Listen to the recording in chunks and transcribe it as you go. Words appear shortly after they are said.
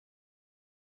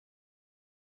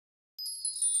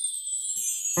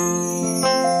Hi,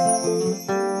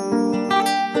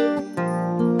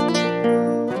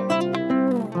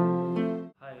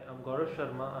 I'm Gaurav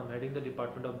Sharma. I'm heading the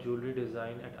Department of Jewellery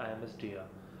Design at IMS DIA.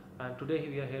 And today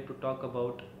we are here to talk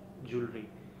about jewellery.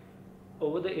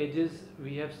 Over the ages,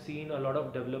 we have seen a lot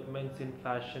of developments in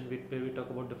fashion where we talk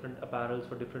about different apparels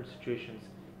for different situations.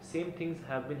 Same things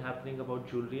have been happening about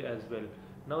jewellery as well.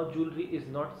 Now, jewellery is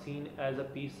not seen as a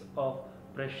piece of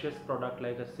precious product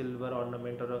like a silver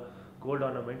ornament or a gold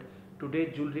ornament. Today,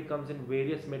 jewellery comes in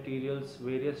various materials,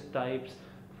 various types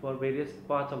for various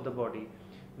parts of the body,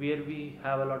 where we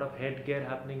have a lot of headgear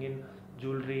happening in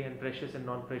jewelry and precious and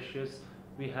non-precious.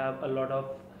 We have a lot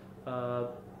of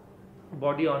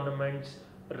body ornaments,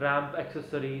 ramp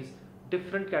accessories,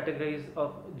 different categories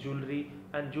of jewelry,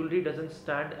 and jewelry doesn't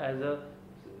stand as a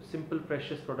simple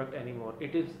precious product anymore.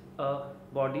 It is a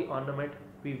body ornament.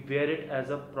 We wear it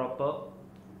as a proper,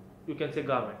 you can say,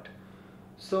 garment.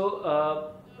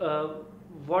 So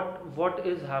what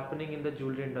is happening in the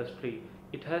jewelry industry?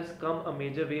 It has come a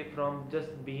major way from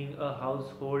just being a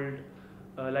household,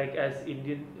 like as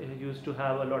Indian used to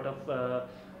have a lot of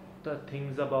the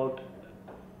things about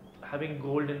having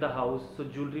gold in the house. So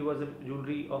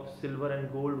jewelry of silver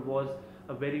and gold was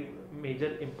a very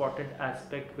major important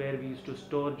aspect where we used to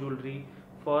store jewelry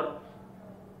for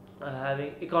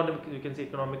having economic, you can say,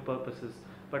 economic purposes.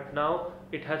 But now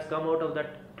it has come out of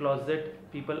that closet.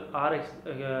 People are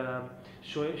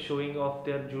showing off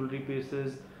their jewelry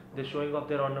pieces. They're showing off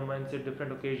their ornaments at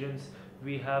different occasions.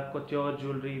 We have couture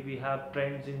jewelry, we have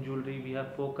trends in jewelry, we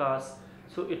have forecasts.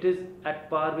 So it is at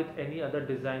par with any other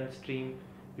design stream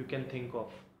you can think of.